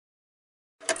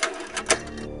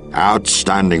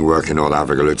Outstanding work in North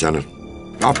Africa, Lieutenant.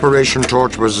 Operation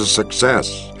Torch was a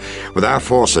success. With our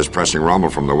forces pressing Rommel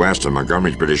from the west and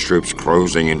Montgomery's British troops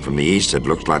closing in from the east, it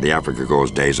looks like the Africa Corps'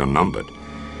 days are numbered.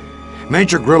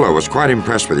 Major Grillo was quite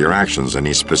impressed with your actions, and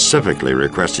he specifically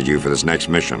requested you for this next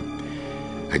mission.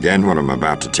 Again, what I'm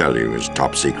about to tell you is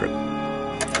top secret.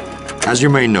 As you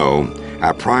may know,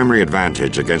 our primary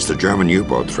advantage against the German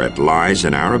U-boat threat lies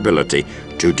in our ability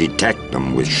to detect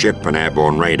them with ship and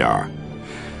airborne radar.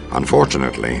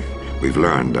 Unfortunately, we've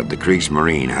learned that the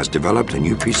Kriegsmarine has developed a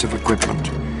new piece of equipment,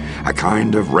 a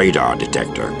kind of radar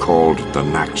detector called the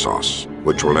Naxos,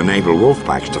 which will enable wolf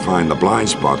packs to find the blind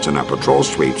spots in our patrol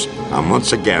sweeps and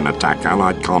once again attack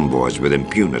Allied convoys with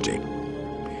impunity.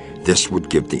 This would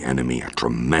give the enemy a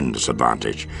tremendous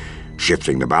advantage,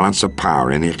 shifting the balance of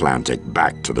power in the Atlantic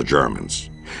back to the Germans.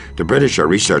 The British are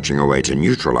researching a way to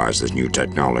neutralize this new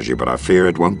technology, but I fear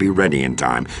it won't be ready in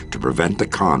time to prevent the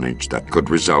carnage that could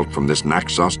result from this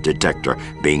Naxos detector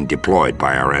being deployed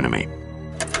by our enemy.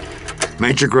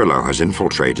 Major Grillo has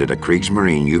infiltrated a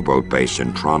Kriegsmarine U-boat base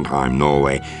in Trondheim,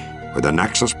 Norway, where the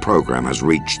Naxos program has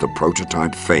reached the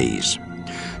prototype phase.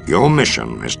 Your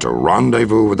mission is to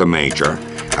rendezvous with the Major,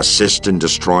 assist in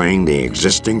destroying the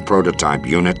existing prototype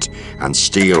unit, and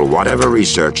steal whatever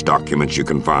research documents you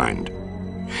can find.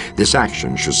 This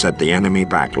action should set the enemy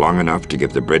back long enough to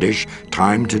give the British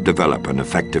time to develop an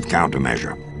effective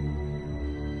countermeasure.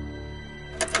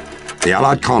 The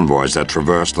Allied convoys that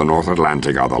traverse the North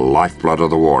Atlantic are the lifeblood of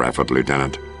the war effort,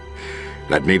 Lieutenant.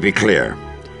 Let me be clear.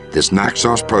 This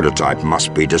Naxos prototype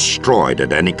must be destroyed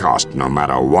at any cost, no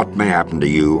matter what may happen to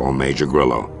you or Major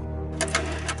Grillo.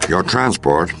 Your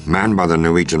transport, manned by the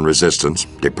Norwegian resistance,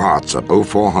 departs at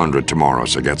 0400 tomorrow,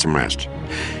 so get some rest.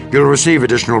 You'll receive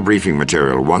additional briefing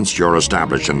material once you're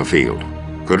established in the field.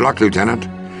 Good luck, Lieutenant.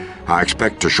 I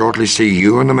expect to shortly see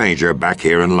you and the Major back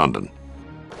here in London.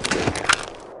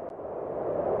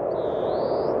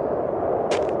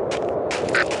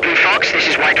 Blue Fox, this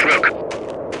is White Rook.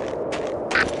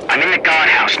 I'm in the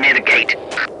guardhouse near the gate.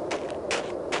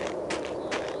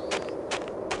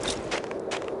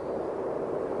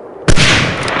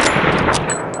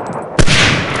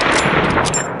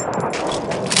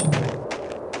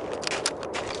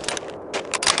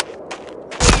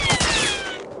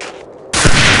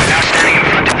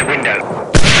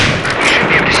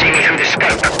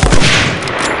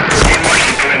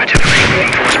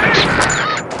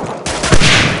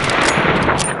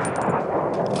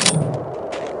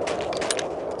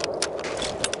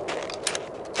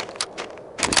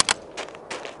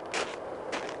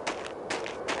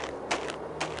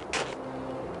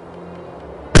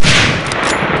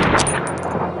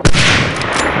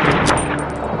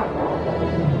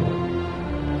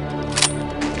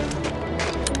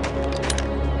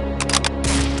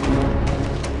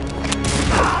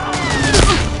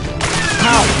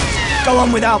 Go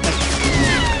on without me.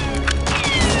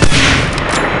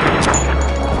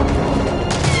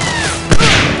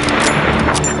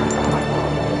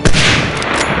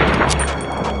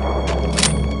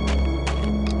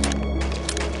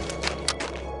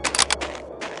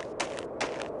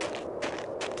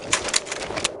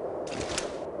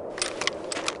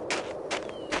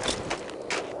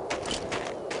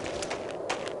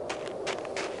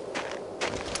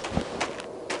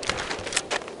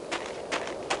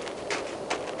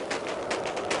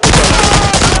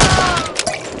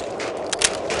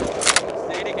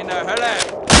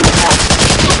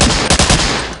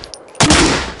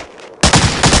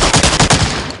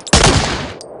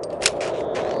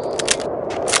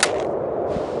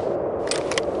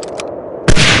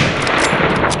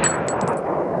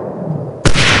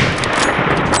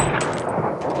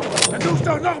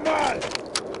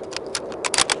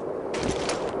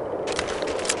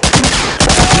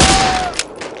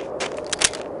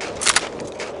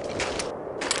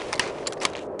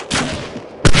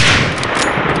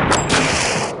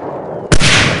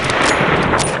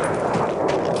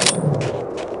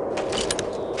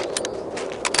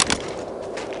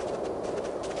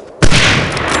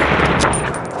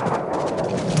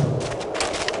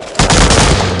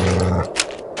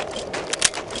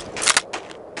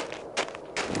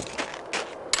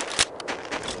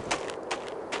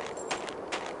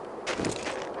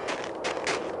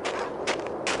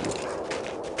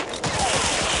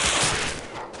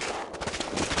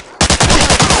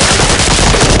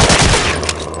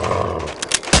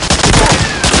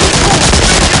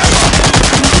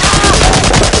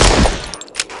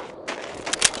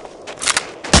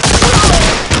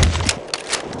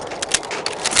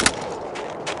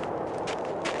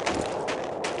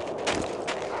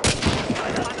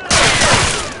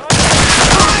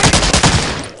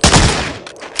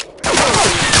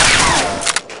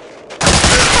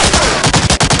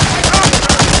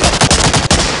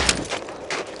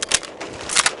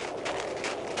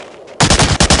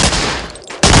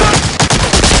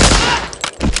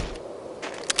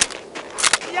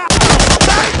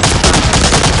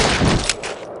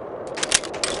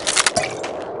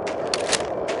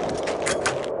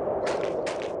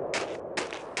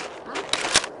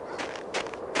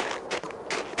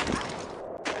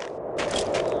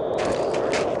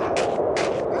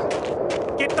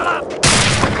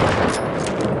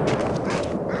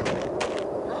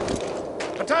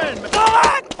 Verteilen!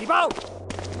 Vorwärts! Die Bau!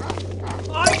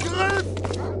 Angriff!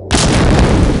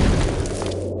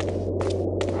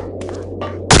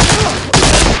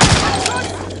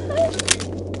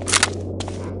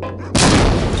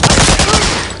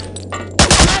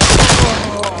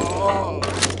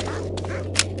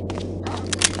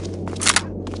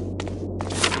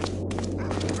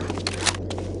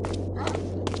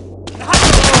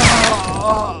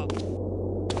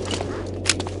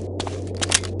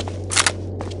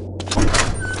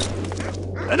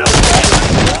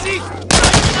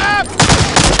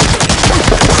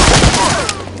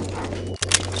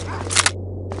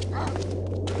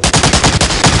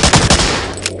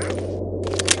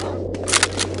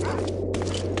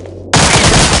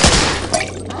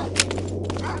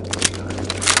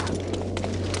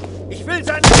 Ich will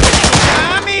sein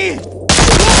Army!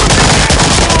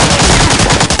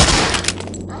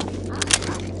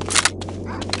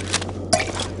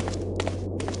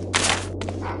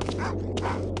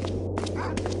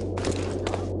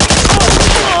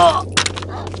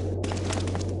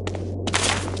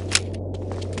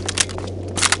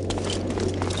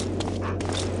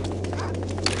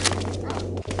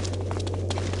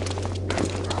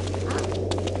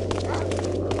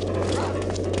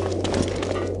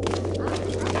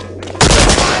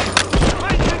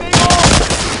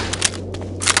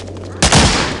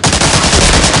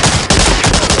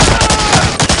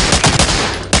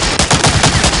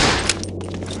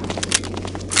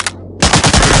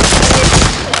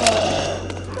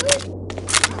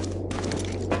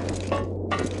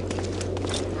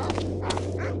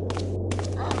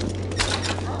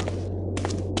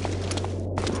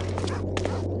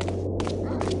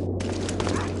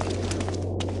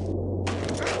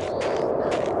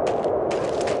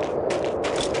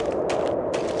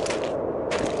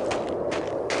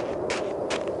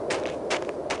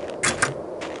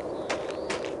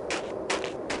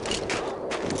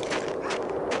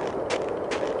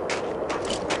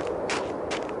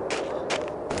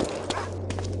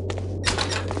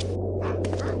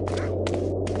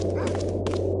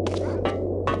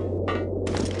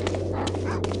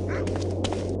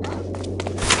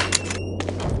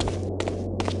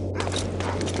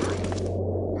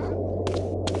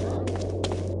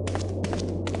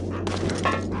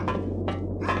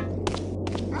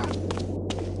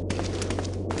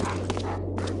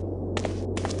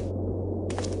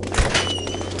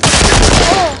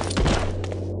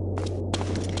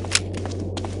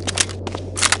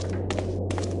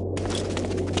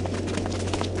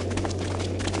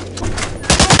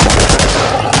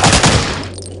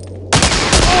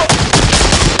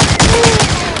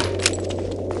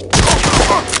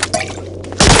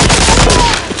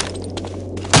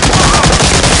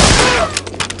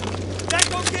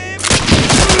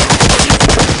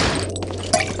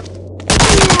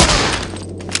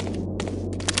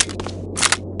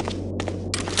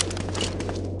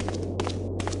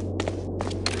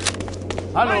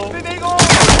 Hallo. Bewegung!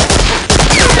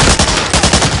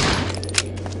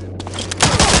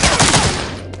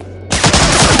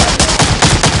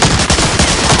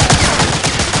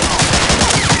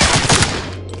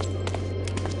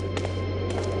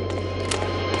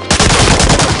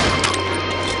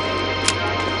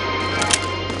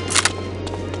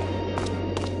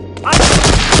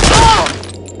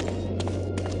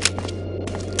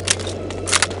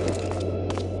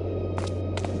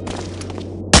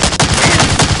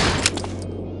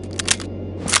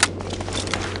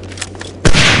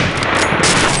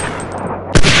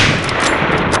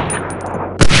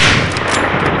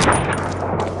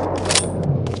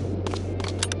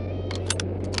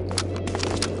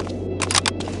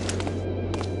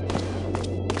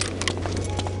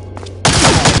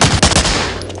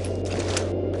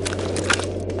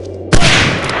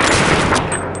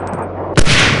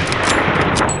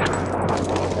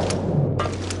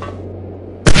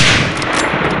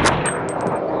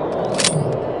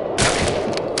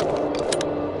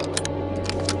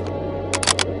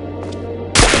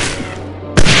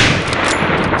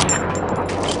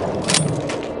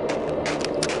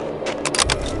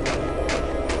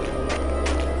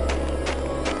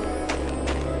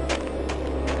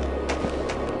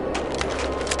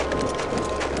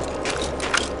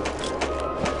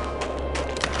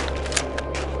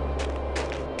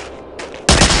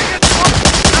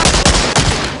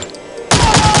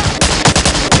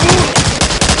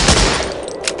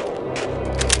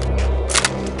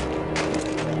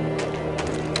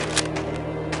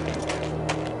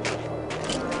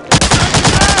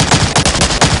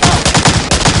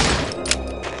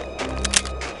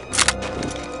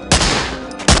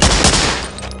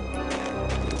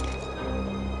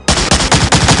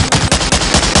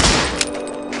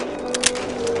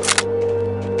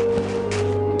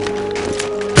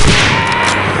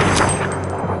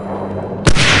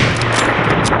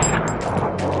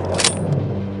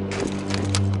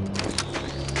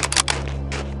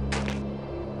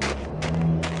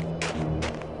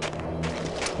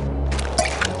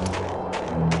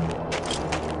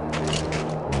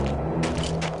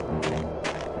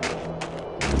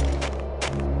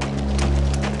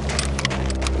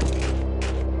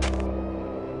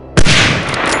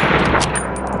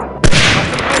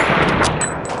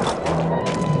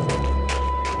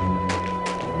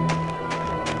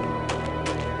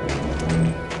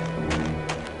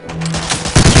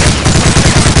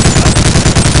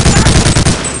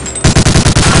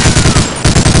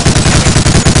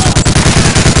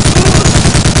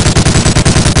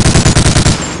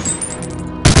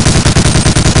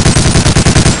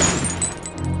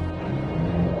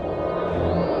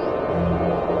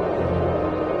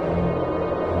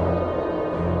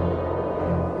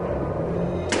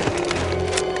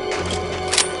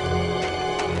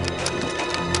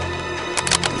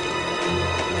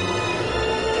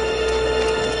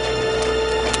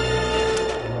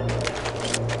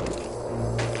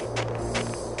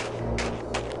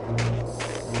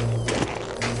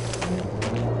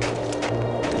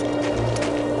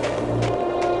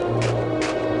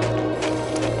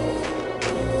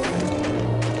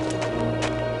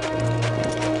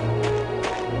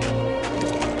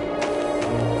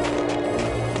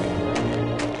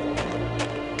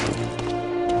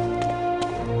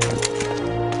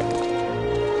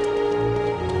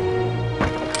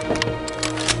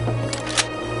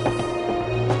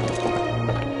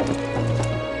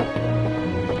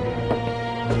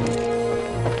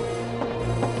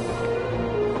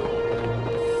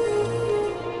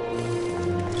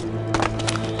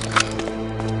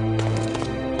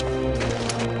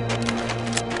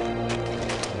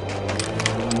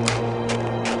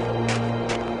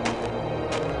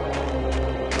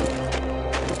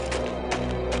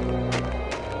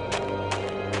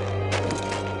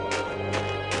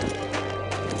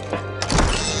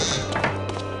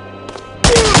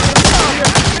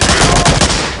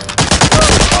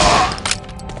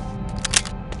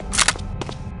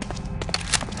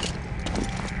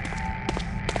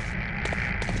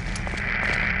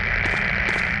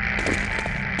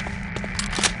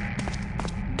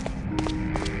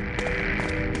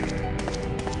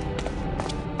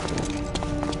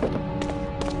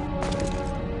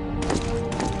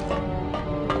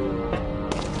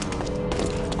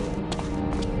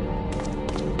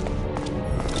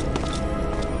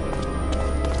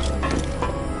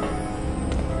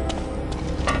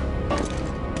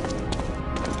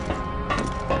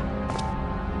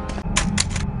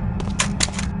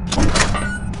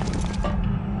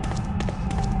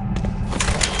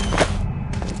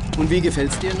 wie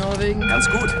gefällt's dir in Norwegen? Ganz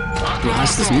gut. Du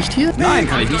hast es nicht hier? Nein,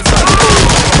 kann ich nicht sagen.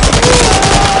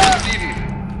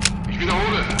 Ich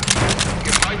wiederhole.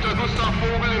 Gefeiter Gustav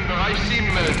Vogel im Bereich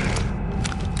 7 melden.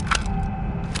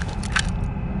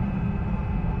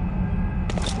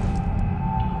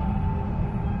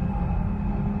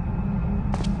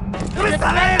 Du bist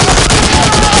allein!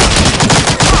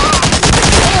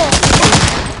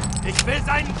 Ich will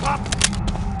seinen Kopf!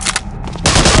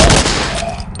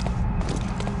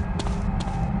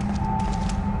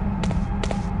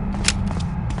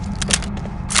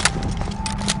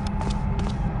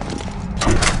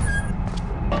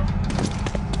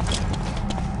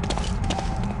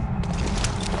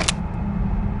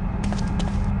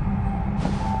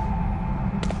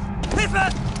 Hilfe!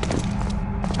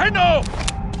 Hände hoch!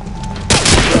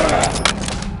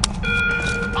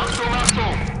 Achtung,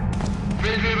 Achtung!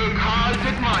 Feldwebel Karl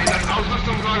Dittmar in das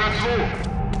Ausrüstungslager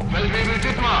 2. Feldwebel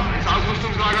Dittmar ins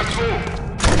Ausrüstungslager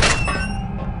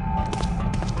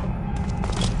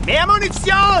 2. Mehr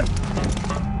Munition!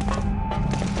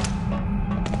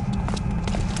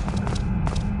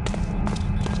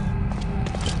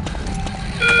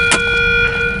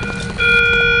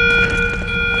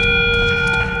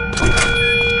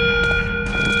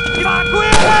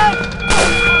 Evakuieren!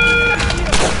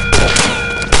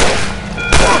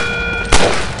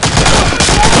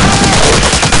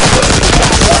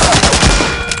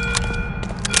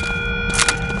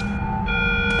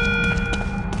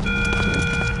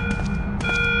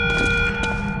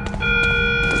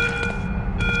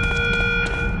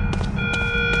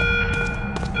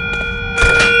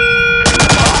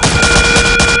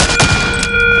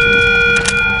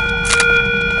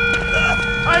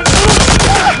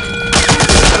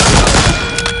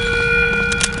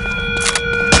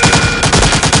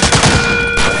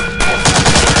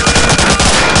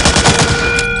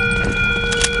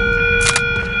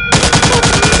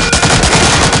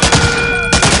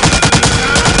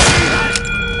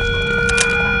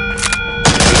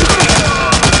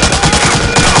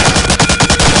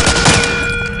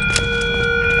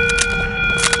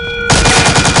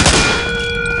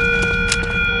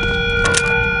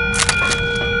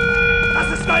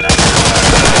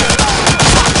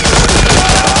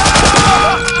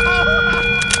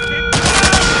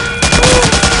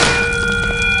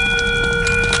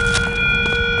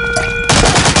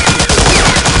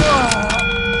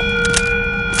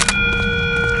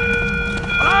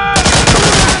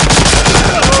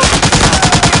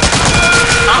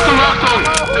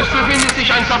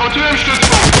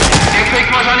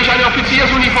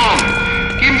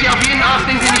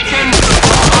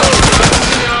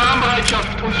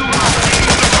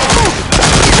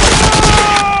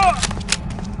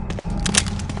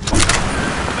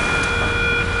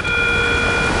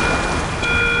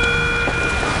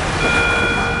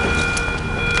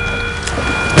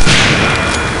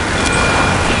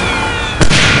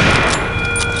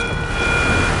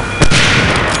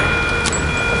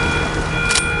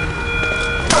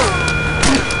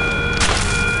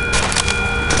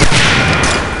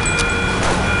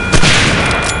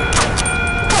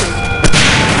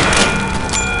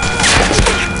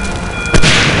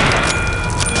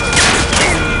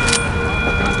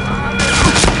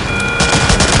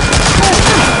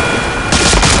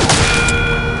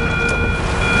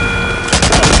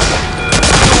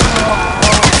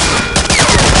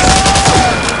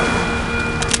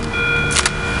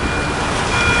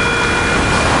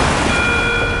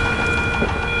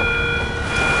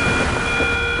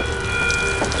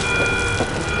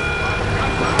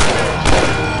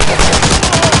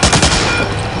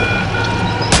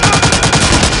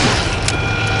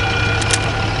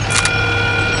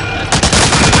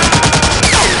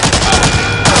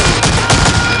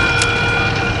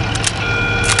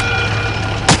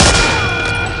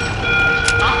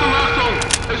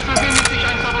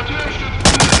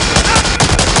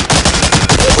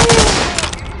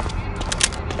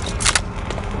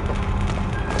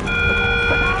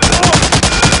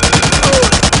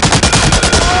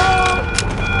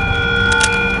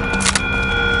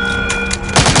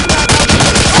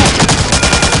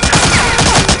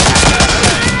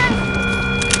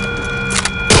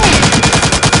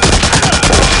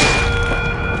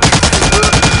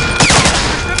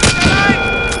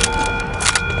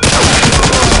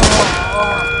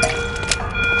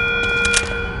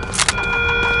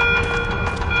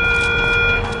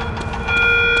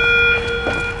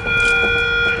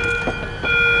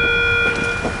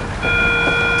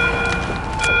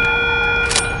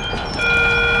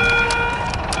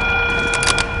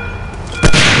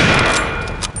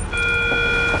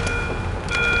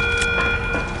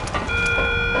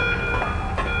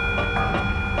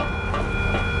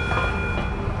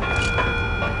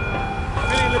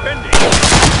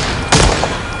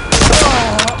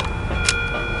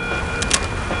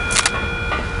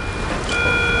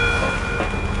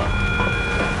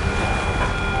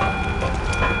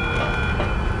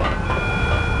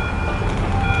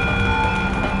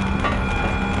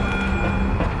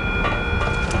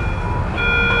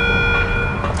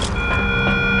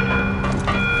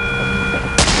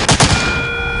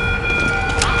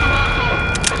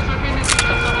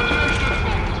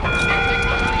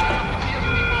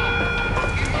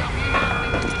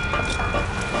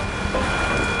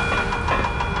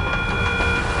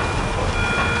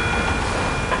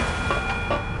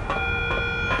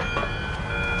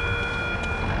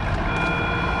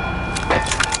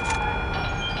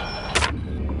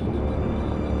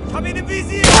 Hab ihn im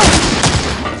Visier!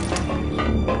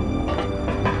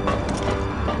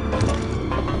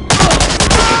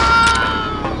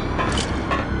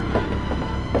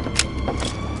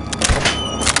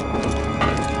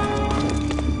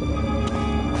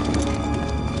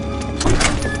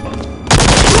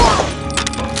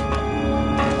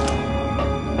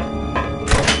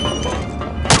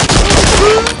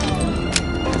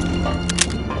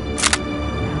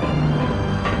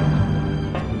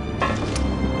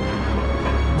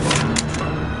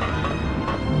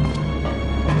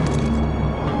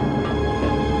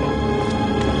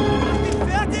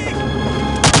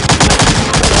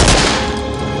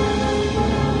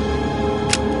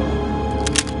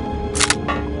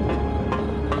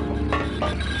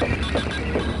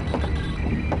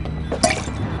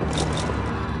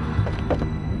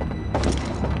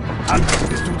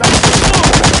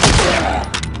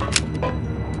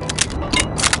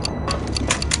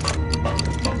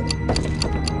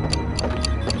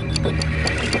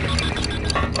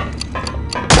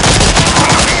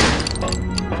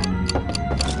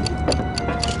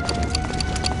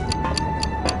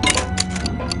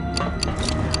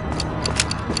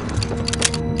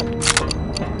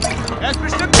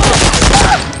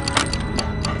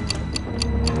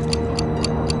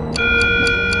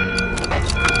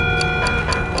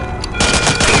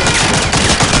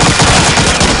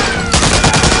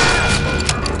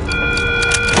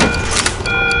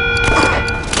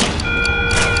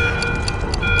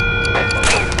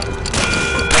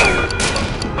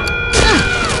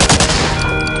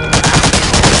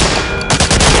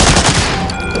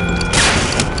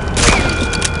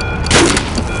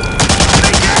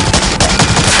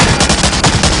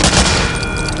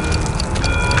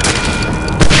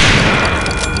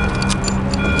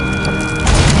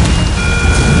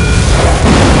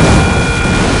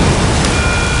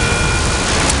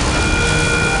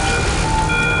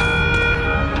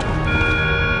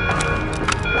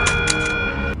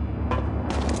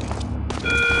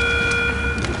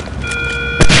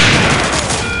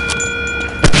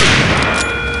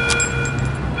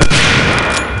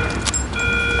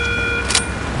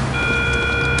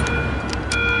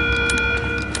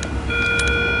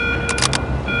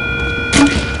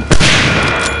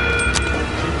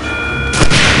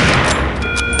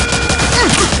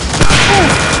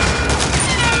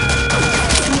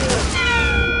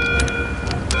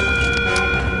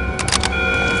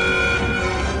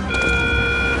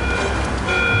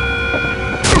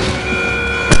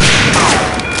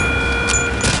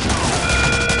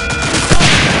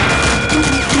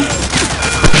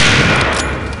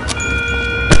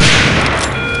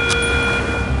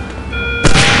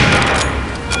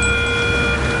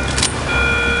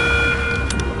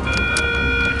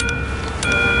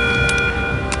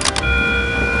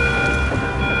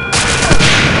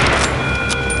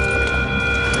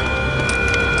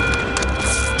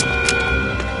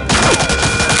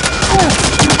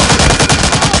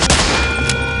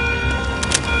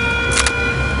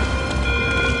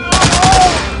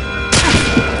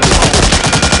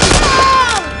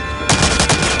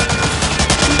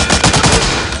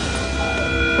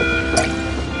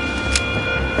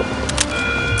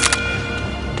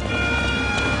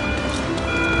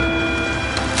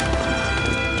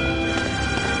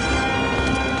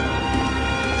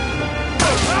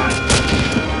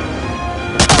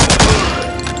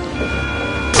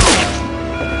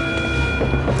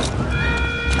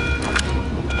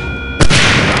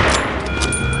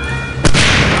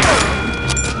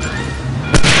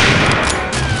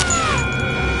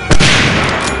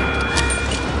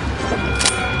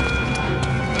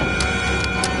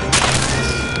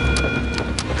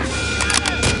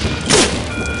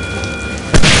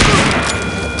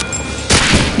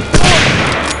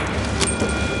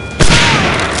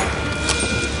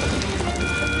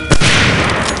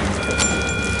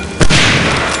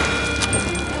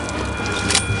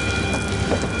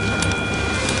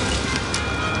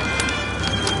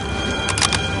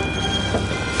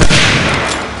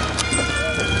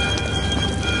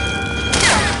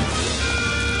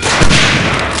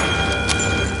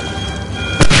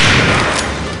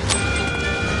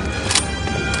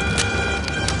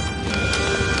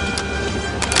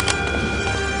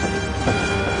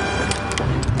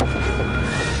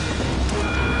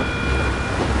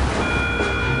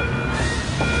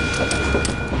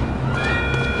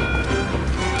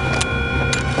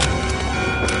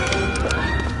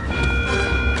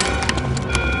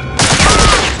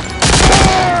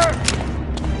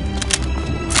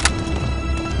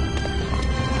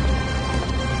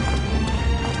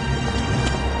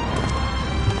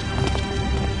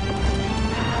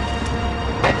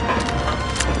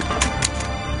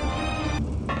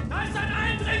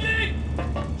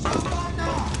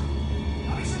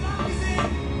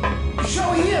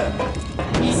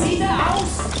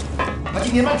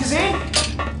 ihn jemand gesehen?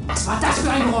 Was war das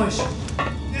für ein Geräusch?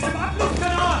 Er ist im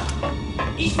Abluftkanal!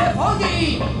 Ich verfolge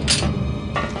ihn!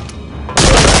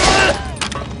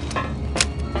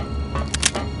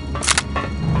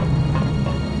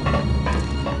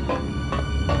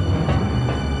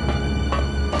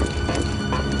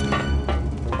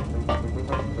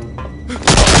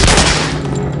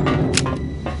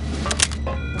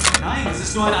 Nein, es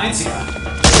ist nur ein einziger.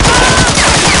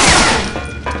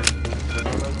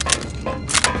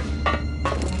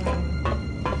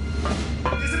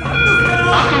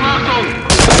 Achtung, Achtung!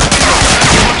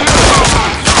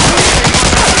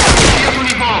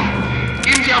 Uniform.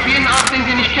 Geben Sie auf jeden Acht, den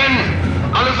Sie nicht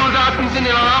kennen. Alle Soldaten sind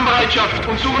in Alarmbereitschaft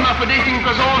und suchen nach verdächtigen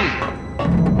Personen.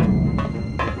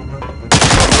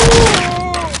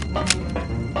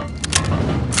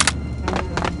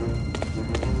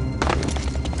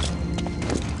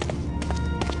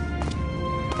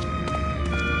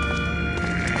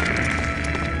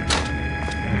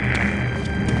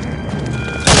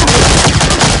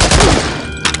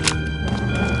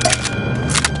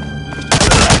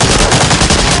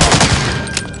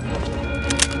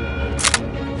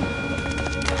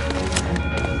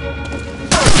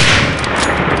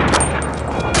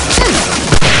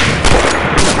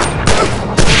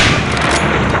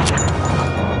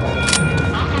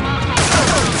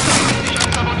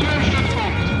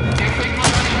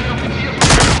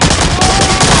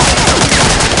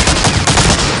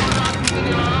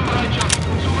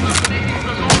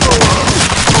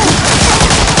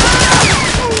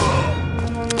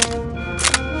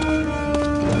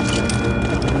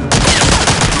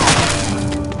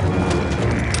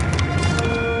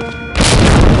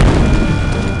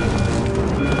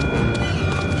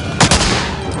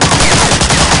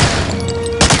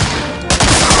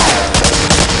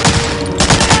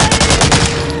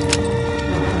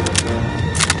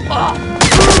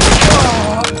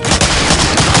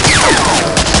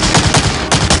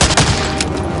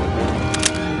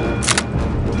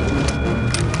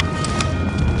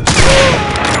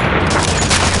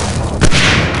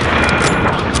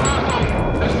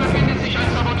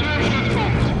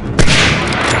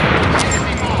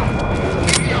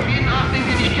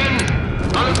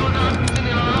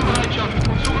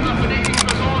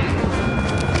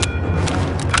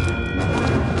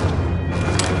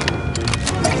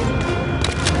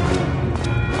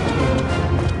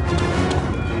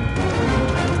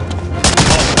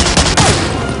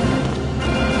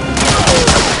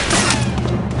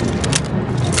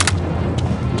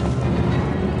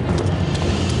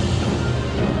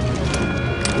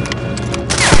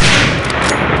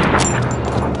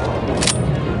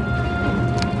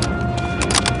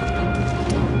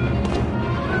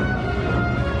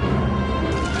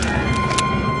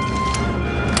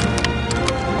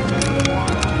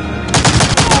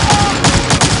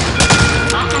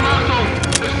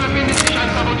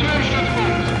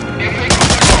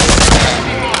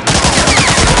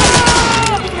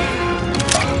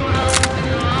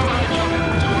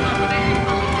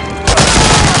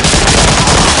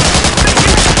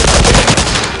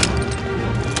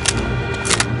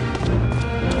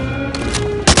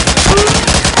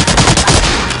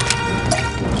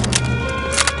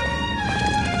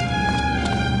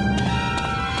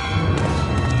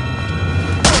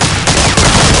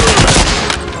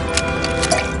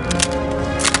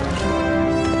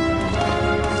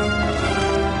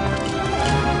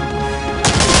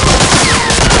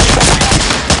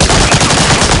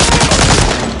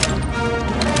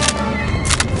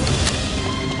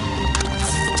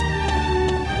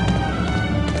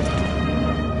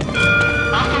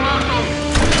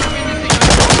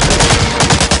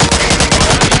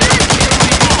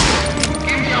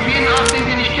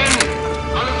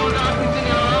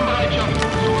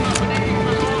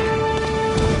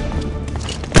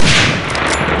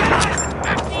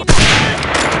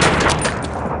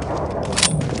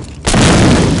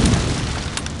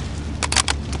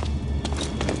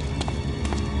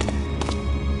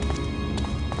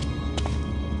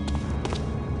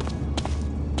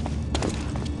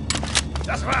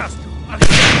 Das war's!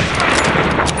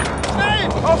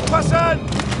 Schnell! Aufpassen!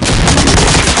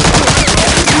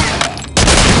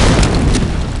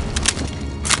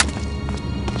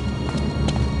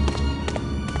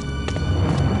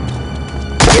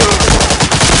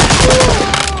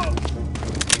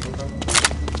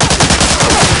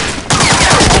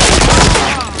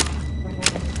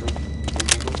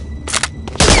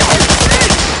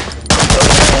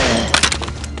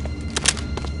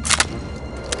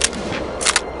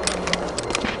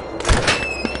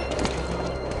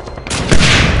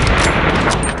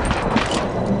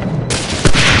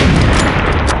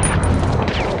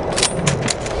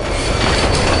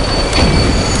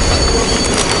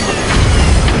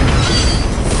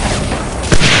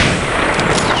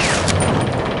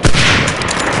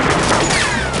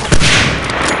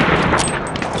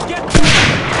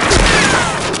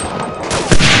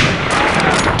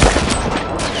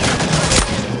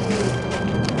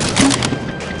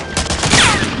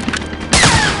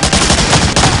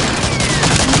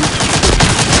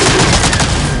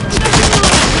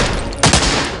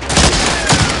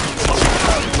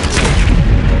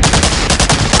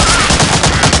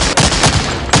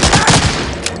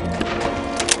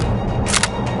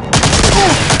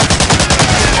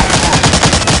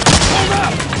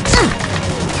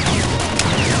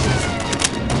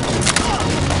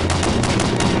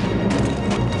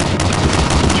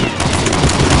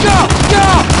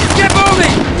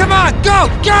 on,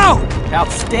 go! Go!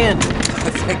 Outstanding. I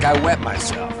think I wet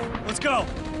myself. Let's go.